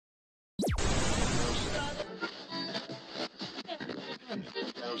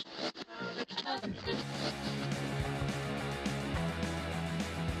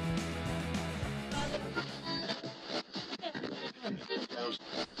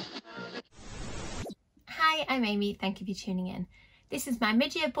Hi, I'm Amy, thank you for tuning in. This is my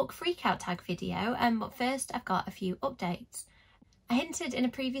mid-year book freakout tag video, but first I've got a few updates. I hinted in a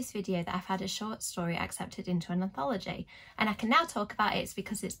previous video that I've had a short story accepted into an anthology, and I can now talk about it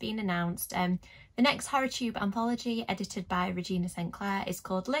because it's been announced. The next HorrorTube anthology, edited by Regina St. Clair, is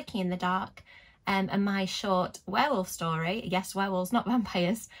called Lurking in the Dark, and my short werewolf story, yes, werewolves, not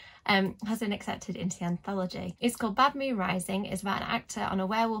vampires, has been accepted into the anthology. It's called Bad Moon Rising. It's about an actor on a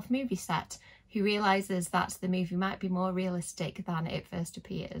werewolf movie set who realises that the movie might be more realistic than it first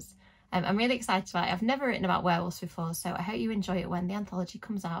appears. I'm really excited about it. I've never written about werewolves before, so I hope you enjoy it when the anthology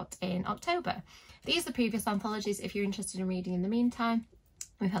comes out in October. These are previous anthologies if you're interested in reading in the meantime.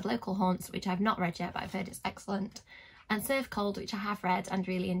 We've had Local Haunts, which I've not read yet, but I've heard it's excellent, and Serve Cold, which I have read and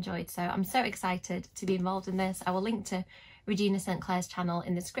really enjoyed, so I'm so excited to be involved in this. I will link to Regina St. Clair's channel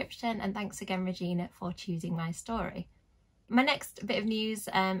in the description, and thanks again, Regina, for choosing my story. My next bit of news,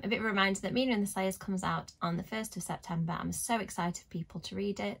 a bit of a reminder that Mina and the Slayers comes out on the 1st of September. I'm so excited for people to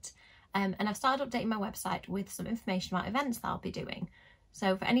read it. And I've started updating my website with some information about events that I'll be doing.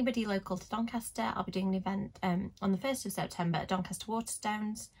 So for anybody local to Doncaster, I'll be doing an event on the 1st of September at Doncaster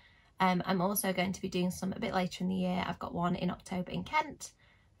Waterstones. I'm also going to be doing some a bit later in the year. I've got one in October in Kent.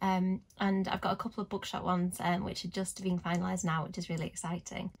 And I've got a couple of bookshop ones which are just being finalised now, which is really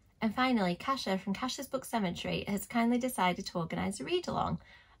exciting. And finally, Kasha from Kasha's Book Cemetery has kindly decided to organise a read-along.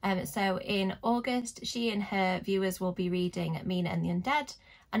 So in August, she and her viewers will be reading Mina and the Undead,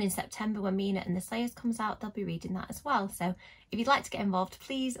 and in September, when Mina and the Slayers comes out, they'll be reading that as well. So if you'd like to get involved,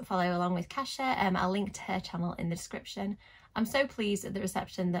 please follow along with Kasha. I'll link to her channel in the description. I'm so pleased at the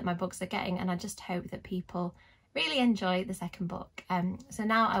reception that my books are getting, and I just hope that people really enjoy the second book. So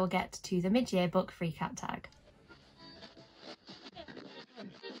now I will get to the mid-year book freakout tag.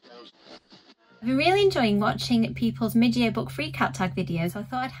 I've been really enjoying watching people's mid-year book freakout tag videos, so I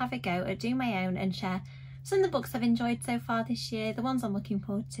thought I'd have a go at doing my own and share some of the books I've enjoyed so far this year, the ones I'm looking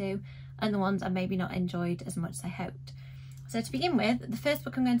forward to, and the ones I've maybe not enjoyed as much as I hoped. So to begin with, the first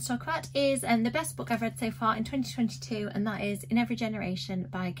book I'm going to talk about is the best book I've read so far in 2022, and that is In Every Generation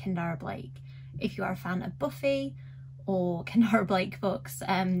by Kendara Blake. If you are a fan of Buffy or Kendara Blake books,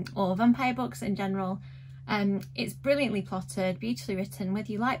 or vampire books in general, it's brilliantly plotted, beautifully written.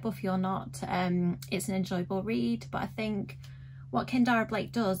 Whether you like Buffy or not, it's an enjoyable read. But I think what Kendara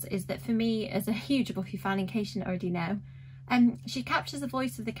Blake does is that, for me as a huge Buffy fan, in case you don't already know, she captures the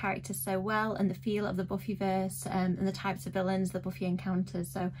voice of the characters so well, and the feel of the Buffyverse, and the types of villains that Buffy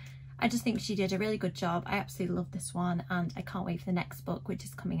encounters. So I just think she did a really good job. I absolutely love this one, and I can't wait for the next book, which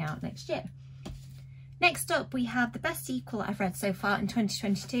is coming out next year. Next up, we have the best sequel I've read so far in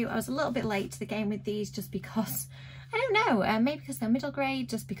 2022. I was a little bit late to the game with these just because, I don't know, maybe because they're middle grade,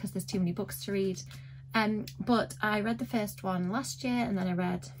 just because there's too many books to read. But I read the first one last year, and then I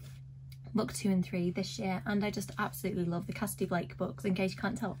read book 2 and 3 this year, and I just absolutely love the Cassidy Blake books, in case you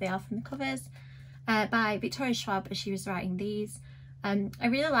can't tell what they are from the covers, by Victoria Schwab, as she was writing these. I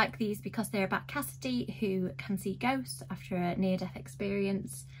really like these because they're about Cassidy, who can see ghosts after a near-death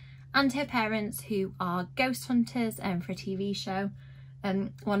experience, and her parents, who are ghost hunters for a TV show.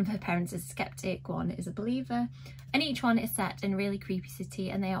 One of her parents is a skeptic, one is a believer, and each one is set in a really creepy city,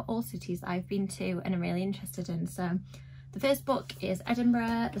 and they are all cities I've been to and I'm really interested in. So the first book is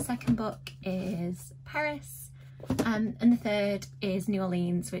Edinburgh, the second book is Paris, and the third is New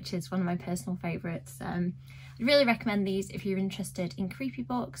Orleans, which is one of my personal favourites. I really recommend these if you're interested in creepy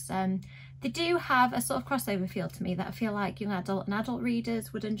books. They do have a sort of crossover feel to me that I feel like young adult and adult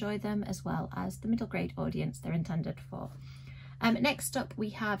readers would enjoy them, as well as the middle grade audience they're intended for. Next up, we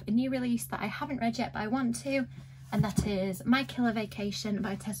have a new release that I haven't read yet but I want to, and that is My Killer Vacation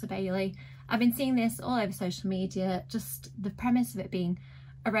by Tessa Bailey. I've been seeing this all over social media. Just the premise of it being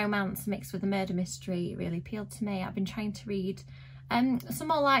a romance mixed with a murder mystery really appealed to me. I've been trying to read some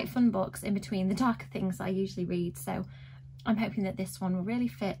more light fun books in between the darker things I usually read, so I'm hoping that this one will really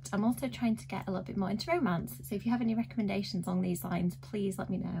fit. I'm also trying to get a little bit more into romance, so if you have any recommendations along these lines, please let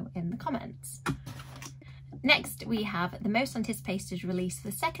me know in the comments. Next, we have the most anticipated release for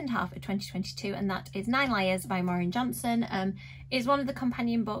the second half of 2022, and that is 9 Liars by Maureen Johnson. It's one of the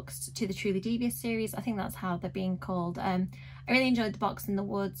companion books to the Truly Devious series. I think that's how they're being called. I really enjoyed The Box in the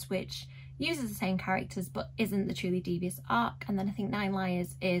Woods, which uses the same characters but isn't the Truly Devious arc, and then I think 9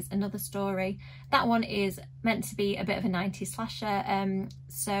 Liars is another story. That one is meant to be a bit of a 90s slasher,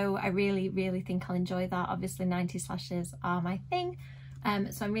 so I really think I'll enjoy that. Obviously 90s slashers are my thing,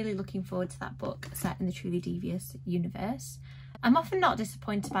 so I'm really looking forward to that book set in the Truly Devious universe. I'm often not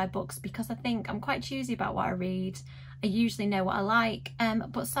disappointed by books because I think I'm quite choosy about what I read. I usually know what I like,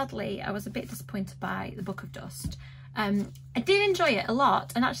 but sadly I was a bit disappointed by The Book of Dust. I did enjoy it a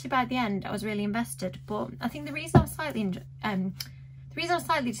lot, and actually by the end I was really invested, but I think the reason I was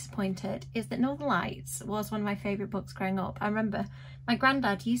slightly disappointed is that Northern Lights was one of my favourite books growing up. I remember my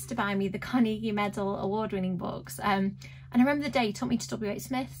granddad used to buy me the Carnegie Medal award-winning books, and I remember the day he took me to W.H.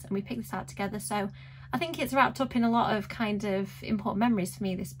 Smith's and we picked this out together, so I think it's wrapped up in a lot of kind of important memories for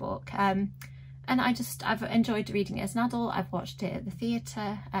me, this book. And I've enjoyed reading it as an adult. I've watched it at the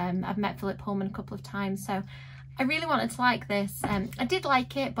theatre, I've met Philip Pullman a couple of times, so I really wanted to like this. I did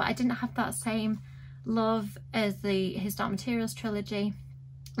like it, but I didn't have that same love as his Dark Materials trilogy,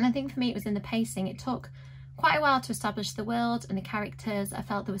 and I think for me it was in the pacing. It took quite a while to establish the world and the characters. I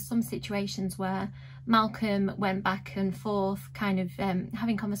felt there were some situations where Malcolm went back and forth, kind of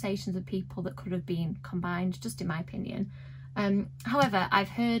having conversations with people that could have been combined, just in my opinion. However, I've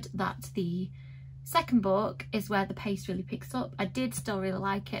heard that the second book is where the pace really picks up. I did still really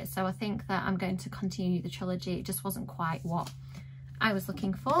like it, so I think that I'm going to continue the trilogy. It just wasn't quite what I was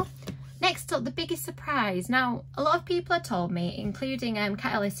looking for. Next up, the biggest surprise. Now, a lot of people had told me, including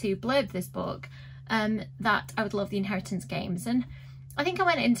Kat Ellis, who blurbed this book, that I would love the Inheritance games, and I think I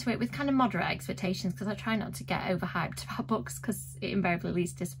went into it with kind of moderate expectations because I try not to get overhyped about books because it invariably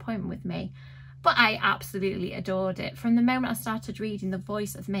leads to disappointment with me. But I absolutely adored it. From the moment I started reading, the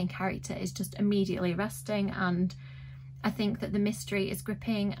voice of the main character is just immediately arresting, and I think that the mystery is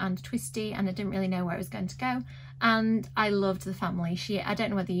gripping and twisty, and I didn't really know where it was going to go. And I loved the family. I don't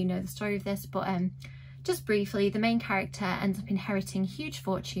know whether you know the story of this, but just briefly, the main character ends up inheriting a huge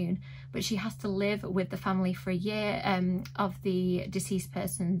fortune, but she has to live with the family for a year of the deceased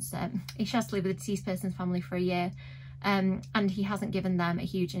person's, she has to live with the deceased person's family for a year, and he hasn't given them a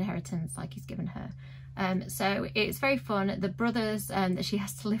huge inheritance like he's given her. So it's very fun. The brothers that she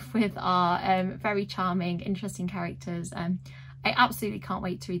has to live with are very charming, interesting characters. I absolutely can't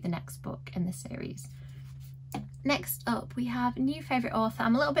wait to read the next book in this series. Next up, we have a new favourite author.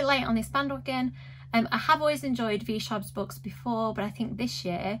 I'm a little bit late on this bandwagon. I have always enjoyed V. Schwab's books before, but I think this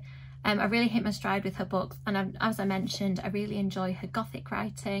year I really hit my stride with her books, and as I mentioned, I really enjoy her gothic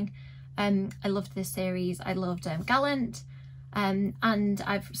writing. I loved this series. I loved Gallant, and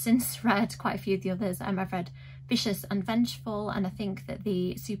I've since read quite a few of the others. I've read Vicious and Vengeful, and I think that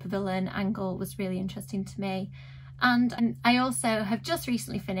the supervillain angle was really interesting to me. And I also have just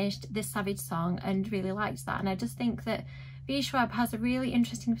recently finished This Savage Song and really liked that, and I just think that V. Schwab has a really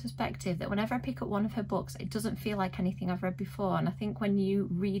interesting perspective that whenever I pick up one of her books, it doesn't feel like anything I've read before. And I think when you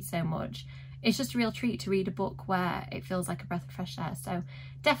read so much, it's just a real treat to read a book where it feels like a breath of fresh air. So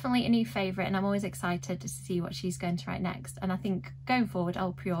definitely a new favourite, and I'm always excited to see what she's going to write next. And I think going forward,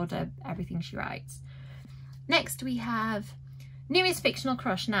 I'll pre-order everything she writes. Next, we have newest fictional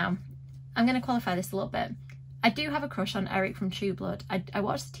crush. Now, I'm going to qualify this a little bit. I do have a crush on Eric from True Blood. I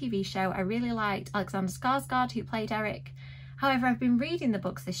watched the TV show. I really liked Alexander Skarsgård, who played Eric. However, I've been reading the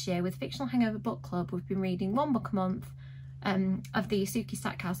books this year with Fictional Hangover Book Club. We've been reading one book a month of the Sookie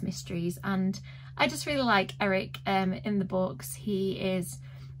Stackhouse mysteries, and I just really like Eric in the books. He is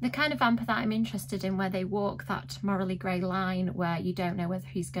the kind of vampire that I'm interested in, where they walk that morally grey line where you don't know whether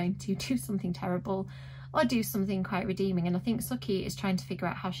he's going to do something terrible or do something quite redeeming. And I think Sookie is trying to figure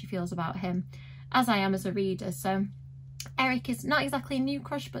out how she feels about him, as I am as a reader. So Eric is not exactly a new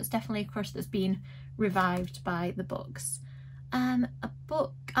crush, but it's definitely a crush that's been revived by the books.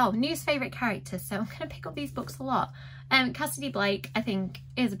 Newest favourite character. So I'm going to pick up these books a lot. Cassidy Blake, I think,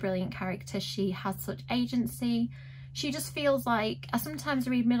 is a brilliant character. She has such agency. She just feels like, I sometimes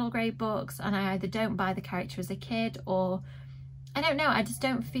read middle grade books and I either don't buy the character as a kid, or I don't know, I just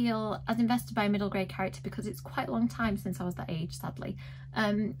don't feel as invested by a middle grade character because it's quite a long time since I was that age, sadly.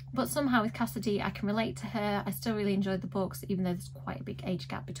 But somehow with Cassidy, I can relate to her. I still really enjoyed the books, even though there's quite a big age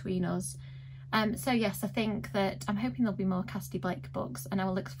gap between us. So yes, I think that I'm hoping there'll be more Cassidy Blake books, and I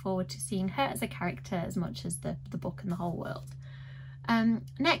will look forward to seeing her as a character as much as the book and the whole world.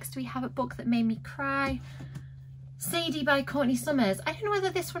 Next, we have a book that made me cry. Sadie by Courtney Summers. I don't know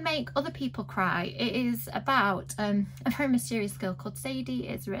whether this would make other people cry. It is about a very mysterious girl called Sadie.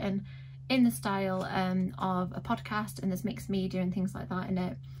 It's written in the style of a podcast, and there's mixed media and things like that in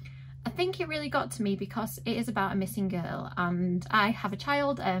it. I think it really got to me because it is about a missing girl, and I have a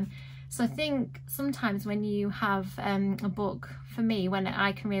child, so I think sometimes when you have a book, for me, when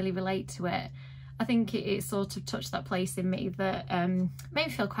I can really relate to it, I think it sort of touched that place in me that made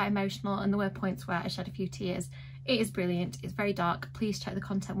me feel quite emotional, and there were points where I shed a few tears. It is brilliant. It's very dark. Please check the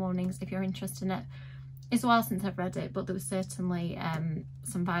content warnings if you're interested in it. It's a while since I've read it, but there was certainly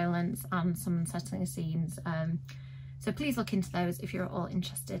some violence and some unsettling scenes. So please look into those if you're all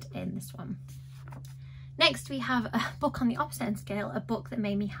interested in this one. Next, we have a book on the opposite end scale, a book that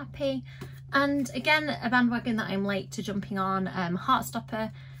made me happy. And again, a bandwagon that I'm late to jumping on,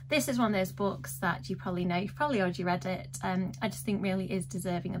 Heartstopper. This is one of those books that you probably know, you've probably already read it. I just think really is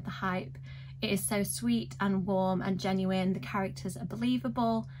deserving of the hype. It is so sweet and warm and genuine. The characters are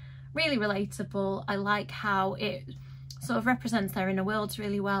believable, really relatable. I like how it sort of represents their inner worlds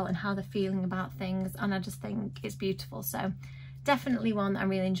really well and how they're feeling about things, and I just think it's beautiful. So definitely one that I'm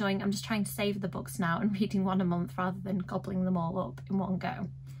really enjoying. I'm just trying to save the books now and reading one a month rather than gobbling them all up in one go.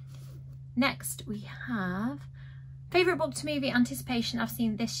 Next we have favourite book to movie anticipation I've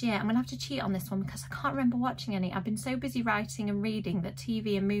seen this year. I'm going to have to cheat on this one because I can't remember watching any. I've been so busy writing and reading that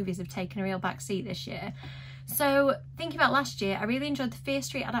TV and movies have taken a real backseat this year. So thinking about last year, I really enjoyed the Fear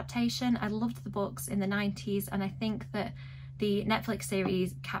Street adaptation. I loved the books in the 90s, and I think that the Netflix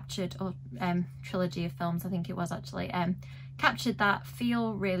series captured, or trilogy of films I think it was actually, captured that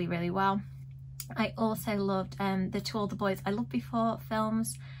feel really, really well. I also loved the To All the Boys I Loved Before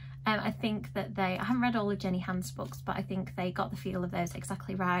films. I think that I haven't read all of Jenny Han's books, but I think they got the feel of those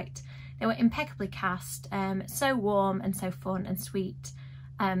exactly right. They were impeccably cast, so warm and so fun and sweet.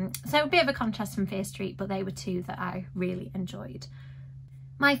 So a bit of a contrast from Fear Street, but they were two that I really enjoyed.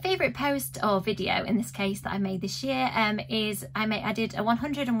 My favourite post, or video in this case, that I made this year is I did a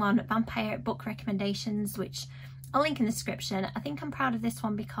 101 vampire book recommendations, which I'll link in the description. I think I'm proud of this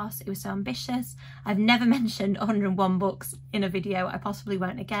one because it was so ambitious. I've never mentioned 101 books in a video. I possibly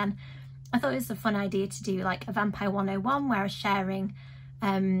won't again. I thought it was a fun idea to do like a Vampire 101 where I was sharing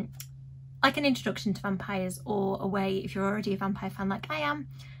like an introduction to vampires, or a way, if you're already a vampire fan like I am,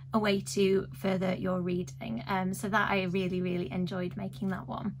 a way to further your reading. So that I really, really enjoyed making that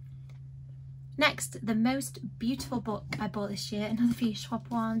one. Next, the most beautiful book I bought this year, another V Schwab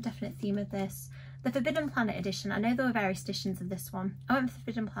one, definite theme of this. The Forbidden Planet edition. I know there were various editions of this one. I went for the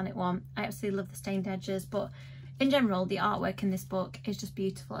Forbidden Planet one. I absolutely love the stained edges, but in general, the artwork in this book is just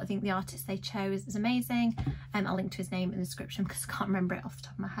beautiful. I think the artist they chose is amazing. I'll link to his name in the description because I can't remember it off the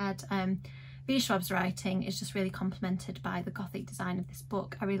top of my head. V. Schwab's writing is just really complemented by the gothic design of this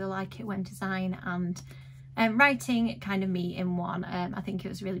book. I really like it when design and writing kind of meet in one. I think it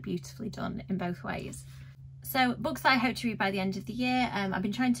was really beautifully done in both ways. So books that I hope to read by the end of the year. I've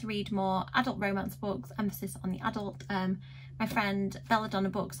been trying to read more adult romance books, emphasis on the adult. My friend Belladonna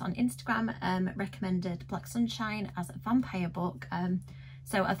Books on Instagram recommended Black Sunshine as a vampire book.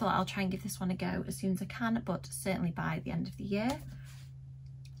 So I thought I'll try and give this one a go as soon as I can, but certainly by the end of the year.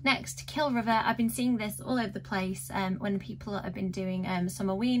 Next, Kill River. I've been seeing this all over the place when people have been doing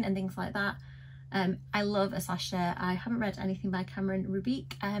Summerween and things like that. I love a slasher. I haven't read anything by Cameron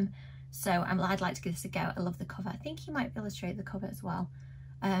Rubik, so I'd like to give this a go. I love the cover. I think he might illustrate the cover as well.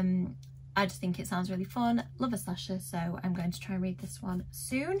 I just think it sounds really fun. Love a slasher, so I'm going to try and read this one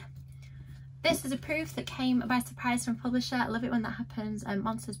soon. This is a proof that came by surprise from a publisher. I love it when that happens.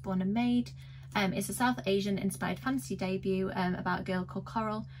 Monsters Born and Made. It's a South Asian inspired fantasy debut about a girl called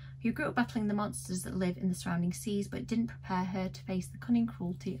Coral who grew up battling the monsters that live in the surrounding seas, but it didn't prepare her to face the cunning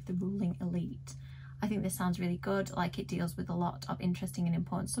cruelty of the ruling elite. I think this sounds really good, like it deals with a lot of interesting and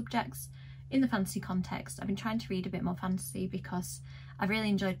important subjects in the fantasy context. I've been trying to read a bit more fantasy because I've really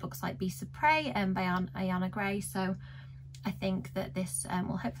enjoyed books like Beasts of Prey by Ayana Gray, so I think that this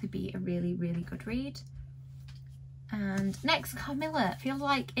will hopefully be a really, really good read. And next, Carmilla. Feels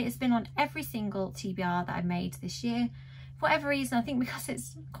like it has been on every single TBR that I've made this year. For whatever reason, I think because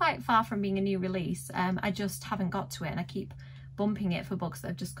it's quite far from being a new release, I just haven't got to it, and I keep bumping it for books that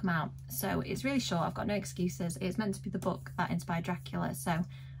have just come out. So it's really short, I've got no excuses. It's meant to be the book that inspired Dracula, so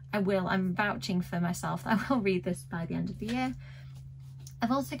I'm vouching for myself that I will read this by the end of the year.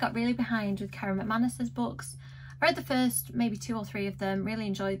 I've also got really behind with Karen McManus's books. I read the first maybe 2 or 3 of them, really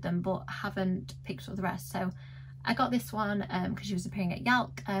enjoyed them, but haven't picked up the rest. So I got this one because she was appearing at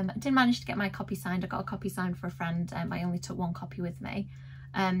Yalc. I didn't manage to get my copy signed. I got a copy signed for a friend. I only took 1 copy with me.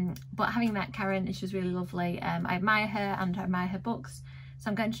 But having met Karen, she was really lovely. I admire her and I admire her books. So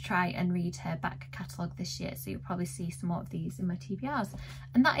I'm going to try and read her back catalogue this year. So you'll probably see some more of these in my TBRs.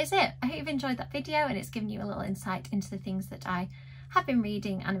 And that is it. I hope you've enjoyed that video and it's given you a little insight into the things that I have been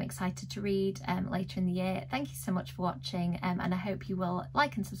reading and I'm excited to read later in the year. Thank you so much for watching and I hope you will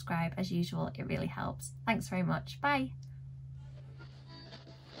like and subscribe as usual. It really helps. Thanks very much. Bye.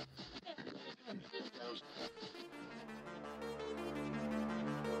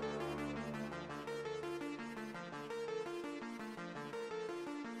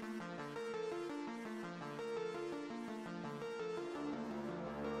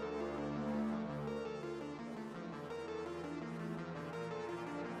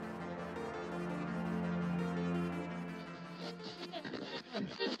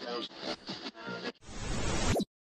 Undead.